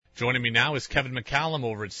Joining me now is Kevin McCallum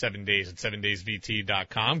over at 7 Days at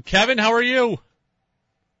 7daysvt.com. Kevin, how are you?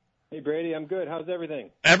 Hey, Brady, I'm good. How's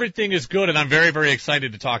everything? Everything is good, and I'm very, very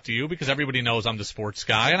excited to talk to you because everybody knows I'm the sports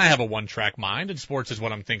guy, and I have a one-track mind, and sports is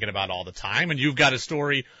what I'm thinking about all the time. And you've got a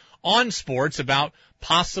story on sports about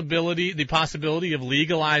the possibility of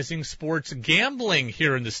legalizing sports gambling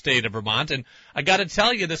here in the state of Vermont. And I got to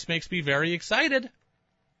tell you, this makes me very excited.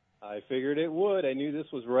 I figured it would. I knew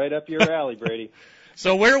this was right up your alley, Brady.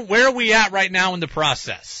 So where are we at right now in the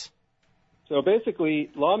process? So basically,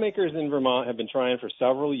 lawmakers in Vermont have been trying for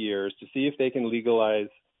several years to see if they can legalize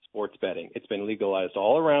sports betting. It's been legalized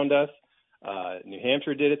all around us. New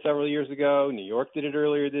Hampshire did it several years ago. New York did it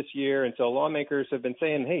earlier this year. And so lawmakers have been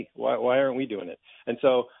saying, hey, why aren't we doing it? And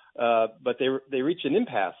so, but they reached an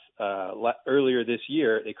impasse earlier this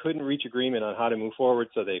year. They couldn't reach agreement on how to move forward.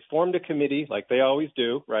 So they formed a committee like they always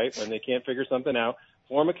do, right? When they can't figure something out,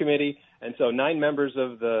 form a committee. And so 9 members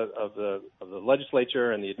of the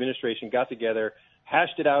legislature and the administration got together,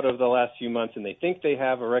 hashed it out over the last few months, and they think they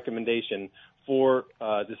have a recommendation for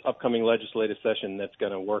this upcoming legislative session that's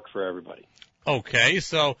going to work for everybody. Okay,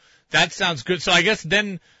 so that sounds good. So I guess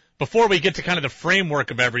then, before we get to kind of the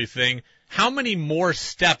framework of everything, how many more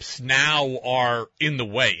steps now are in the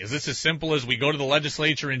way? Is this as simple as we go to the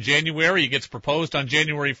legislature in January, it gets proposed on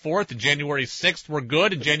January 4th, and January 6th we're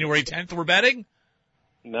good, and January 10th we're betting?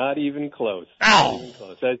 Not even close. Oh. Not even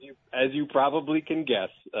close. As you probably can guess,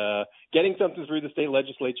 getting something through the state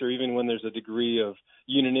legislature, even when there's a degree of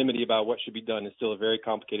unanimity about what should be done, is still a very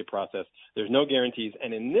complicated process. There's no guarantees.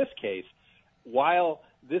 And in this case, while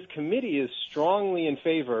this committee is strongly in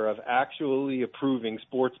favor of actually approving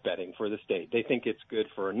sports betting for the state, they think it's good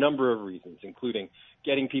for a number of reasons, including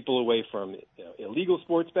getting people away from illegal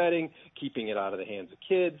sports betting, keeping it out of the hands of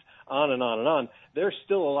kids, on and on and on. There's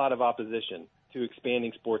still a lot of opposition to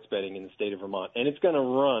expanding sports betting in the state of Vermont. And it's going to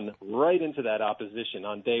run right into that opposition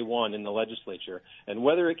on day one in the legislature. And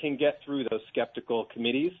whether it can get through those skeptical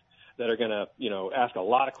committees that are going to, ask a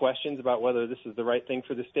lot of questions about whether this is the right thing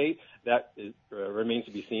for the state, that remains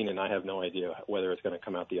to be seen, and I have no idea whether it's going to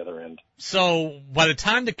come out the other end. So by the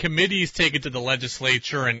time the committees take it to the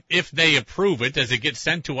legislature, and if they approve it, does it get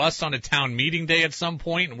sent to us on a town meeting day at some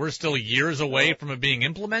point, and we're still years away from it being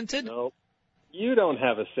implemented? No. You don't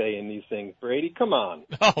have a say in these things, Brady. Come on.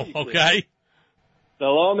 Oh, okay. The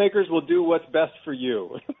lawmakers will do what's best for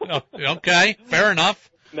you. Okay, fair enough.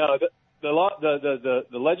 No, the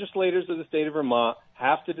legislators of the state of Vermont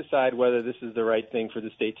have to decide whether this is the right thing for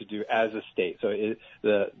the state to do as a state. So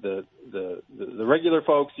the regular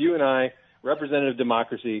folks, you and I, representative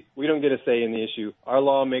democracy, we don't get a say in the issue. Our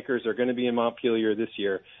lawmakers are going to be in Montpelier this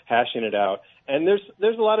year, hashing it out. And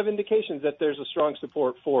there's a lot of indications that there's a strong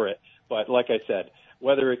support for it. But like I said,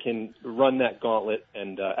 whether it can run that gauntlet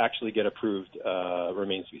and actually get approved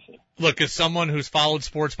remains to be seen. Look, as someone who's followed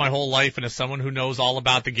sports my whole life and as someone who knows all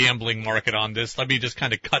about the gambling market on this, let me just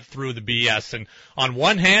kind of cut through the BS. And on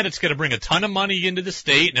one hand, it's going to bring a ton of money into the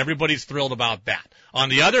state, and everybody's thrilled about that. On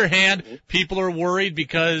the other hand, people are worried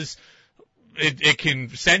because it can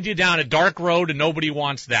send you down a dark road, and nobody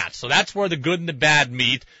wants that. So that's where the good and the bad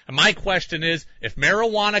meet. And my question is, if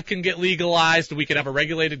marijuana can get legalized and we can have a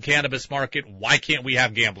regulated cannabis market, why can't we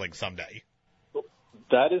have gambling someday?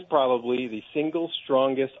 That is probably the single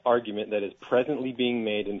strongest argument that is presently being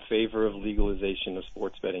made in favor of legalization of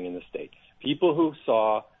sports betting in the state. People who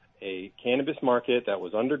saw a cannabis market that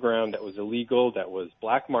was underground, that was illegal, that was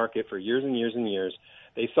black market for years and years and years,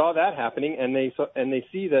 they saw that happening, and they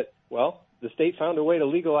see that, well, the state found a way to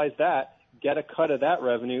legalize that, get a cut of that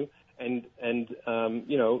revenue, and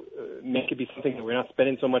make it be something that we're not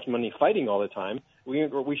spending so much money fighting all the time.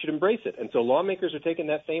 We should embrace it. And so lawmakers are taking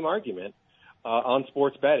that same argument on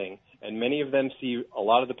sports betting, and many of them see a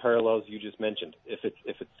lot of the parallels you just mentioned. If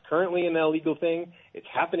it's currently an illegal thing, it's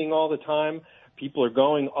happening all the time. People are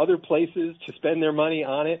going other places to spend their money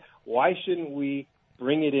on it. Why shouldn't we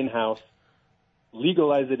bring it in-house,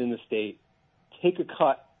 legalize it in the state, take a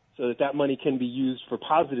cut so that money can be used for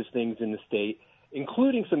positive things in the state,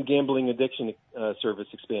 including some gambling addiction service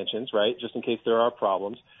expansions, right, just in case there are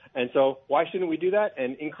problems. And so why shouldn't we do that?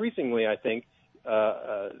 And increasingly, I think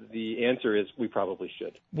the answer is we probably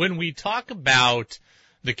should. When we talk about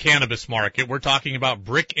the cannabis market, we're talking about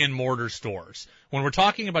brick-and-mortar stores. When we're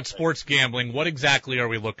talking about sports gambling, what exactly are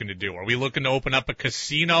we looking to do? Are we looking to open up a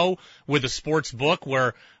casino with a sports book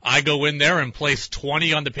where I go in there and place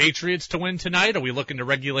 20 on the Patriots to win tonight? Are we looking to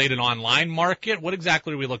regulate an online market? What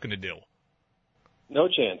exactly are we looking to do? No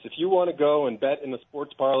chance. If you want to go and bet in the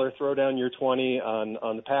sports parlor, throw down your 20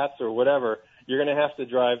 on the Pats or whatever, you're going to have to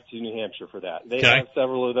drive to New Hampshire for that. They have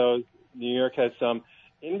several of those. New York has some.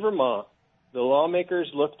 In Vermont, the lawmakers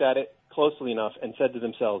looked at it closely enough and said to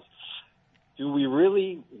themselves, do we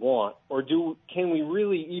really want, or can we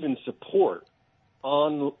really even support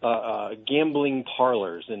on gambling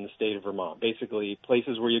parlors in the state of Vermont, basically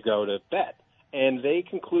places where you go to bet? And they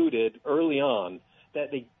concluded early on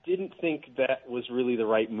that they didn't think that was really the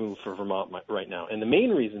right move for Vermont right now. And the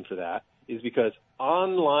main reason for that is because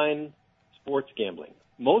online sports gambling,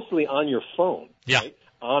 mostly on your phone, right,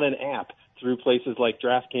 on an app through places like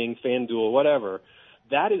DraftKings, FanDuel, whatever,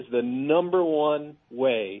 that is the number one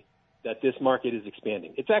way that this market is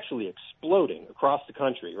expanding. It's actually exploding across the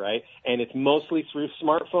country, right? And it's mostly through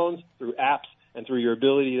smartphones, through apps, and through your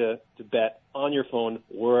ability to bet on your phone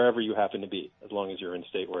wherever you happen to be, as long as you're in a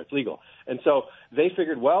state where it's legal. And so they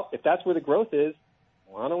figured, well, if that's where the growth is,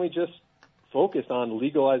 why don't we just focus on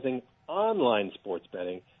legalizing online sports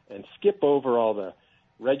betting and skip over all the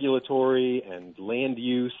regulatory and land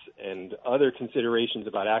use and other considerations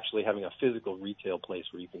about actually having a physical retail place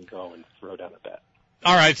where you can go and throw down a bet.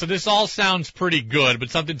 All right, so this all sounds pretty good, but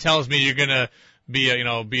something tells me you're going to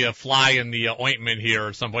be a fly in the ointment here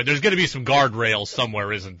at some point. There's going to be some guardrails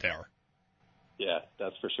somewhere, isn't there? Yeah,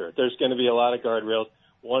 that's for sure. There's going to be a lot of guardrails.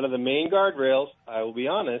 One of the main guardrails, I will be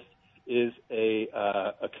honest, is a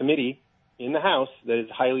committee in the House that is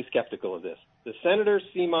highly skeptical of this. The senators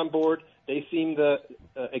seem on board. They seem to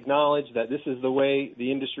acknowledge that this is the way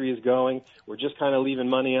the industry is going. We're just kind of leaving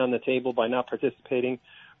money on the table by not participating.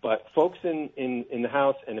 But folks in the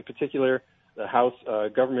House, and in particular the House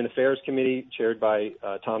Government Affairs Committee, chaired by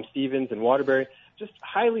Tom Stevens and Waterbury, just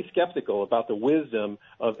highly skeptical about the wisdom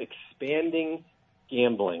of expanding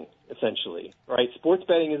gambling, essentially. Right? Sports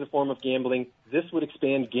betting is a form of gambling. This would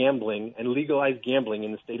expand gambling and legalize gambling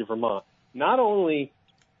in the state of Vermont. Not only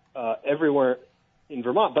everywhere in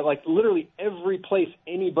Vermont, but like literally every place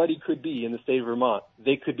anybody could be in the state of Vermont,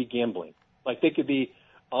 they could be gambling. Like they could be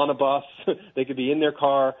on a bus, they could be in their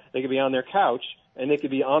car, they could be on their couch, and they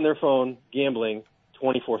could be on their phone gambling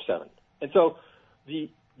 24/7. And so the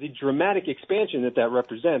dramatic expansion that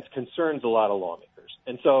represents concerns a lot of lawmakers.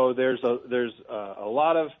 And so there's a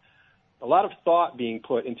lot of thought being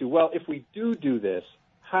put into, well, if we do this,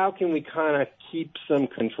 how can we kind of keep some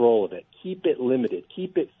control of it, keep it limited,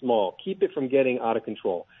 keep it small, keep it from getting out of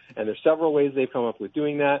control? And there's several ways they've come up with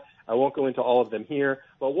doing that. I won't go into all of them here,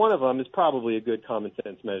 but one of them is probably a good common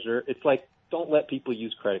sense measure. It's like, don't let people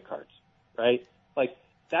use credit cards, right? Like,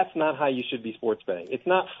 that's not how you should be sports betting. It's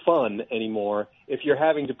not fun anymore if you're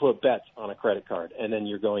having to put bets on a credit card and then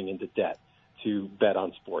you're going into debt to bet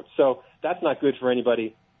on sports. So that's not good for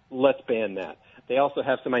anybody. Let's ban that. They also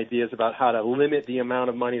have some ideas about how to limit the amount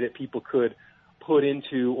of money that people could put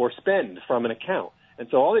into or spend from an account. And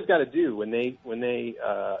so all they've got to do when they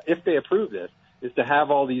if they approve this is to have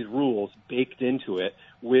all these rules baked into it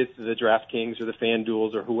with the DraftKings or the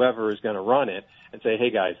FanDuels or whoever is going to run it and say, hey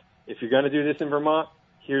guys, if you're going to do this in Vermont,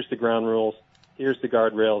 here's the ground rules, here's the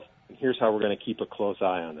guardrails, and here's how we're going to keep a close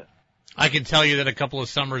eye on it. I can tell you that a couple of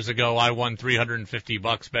summers ago I won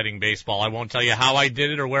 $350 betting baseball. I won't tell you how I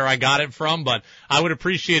did it or where I got it from, but I would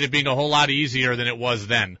appreciate it being a whole lot easier than it was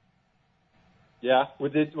then. Yeah.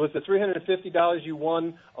 Was the $350 you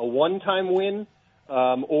won a one-time win,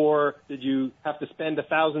 or did you have to spend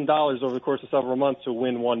 $1,000 over the course of several months to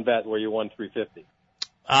win one bet where you won $350?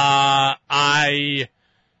 I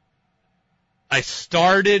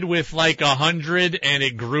started with like 100 and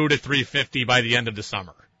it grew to $350 by the end of the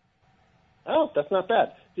summer. Oh, that's not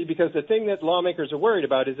bad. See, because the thing that lawmakers are worried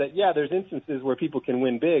about is that, yeah, there's instances where people can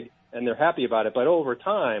win big and they're happy about it, but over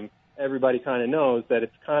time, everybody kind of knows that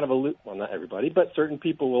it's kind of well, not everybody, but certain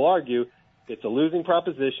people will argue it's a losing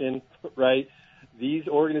proposition, right? These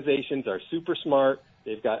organizations are super smart.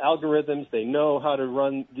 They've got algorithms. They know how to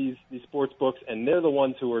run these sports books, and they're the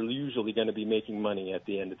ones who are usually going to be making money at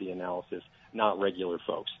the end of the analysis, not regular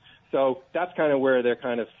folks. So that's kind of where they're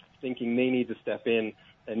kind of thinking they need to step in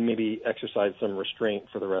and maybe exercise some restraint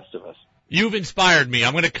for the rest of us. You've inspired me.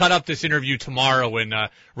 I'm going to cut up this interview tomorrow and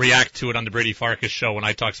react to it on the Brady Farkas show when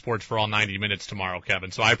I talk sports for all 90 minutes tomorrow,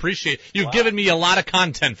 Kevin. So I appreciate you've given me a lot of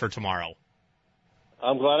content for tomorrow.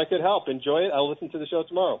 I'm glad I could help. Enjoy it. I'll listen to the show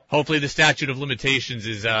tomorrow. Hopefully the statute of limitations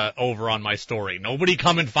is over on my story. Nobody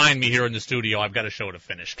come and find me here in the studio. I've got a show to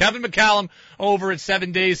finish. Kevin McCallum over at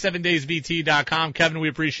 7daysvt.com. Kevin, we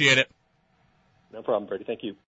appreciate it. No problem, Brady. Thank you.